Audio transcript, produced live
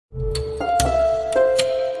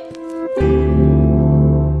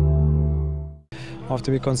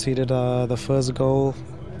after we conceded the first goal,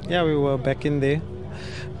 yeah, we were back in there.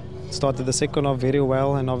 Started the second half very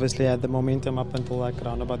well, and obviously had the momentum up until like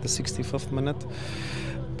around about the 65th minute.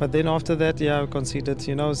 But then after that, yeah, we conceded,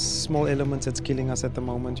 small elements that's killing us at the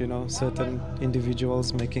moment, certain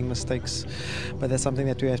individuals making mistakes. But that's something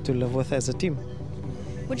that we have to live with as a team.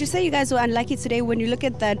 Would you say you guys were unlucky today when you look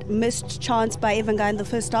at that missed chance by Evan Guy in the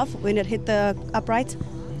first half when it hit the upright?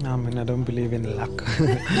 I mean, I don't believe in luck.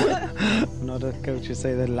 I'm not a coach to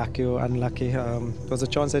say that lucky or unlucky. It was a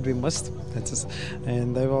chance that we missed.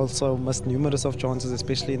 And they've also missed numerous of chances,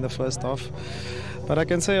 especially in the first half. But I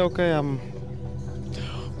can say, okay,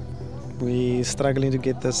 we're struggling to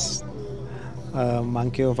get this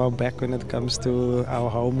monkey off our back when it comes to our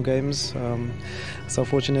home games. So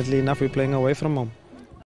fortunately enough, we're playing away from home.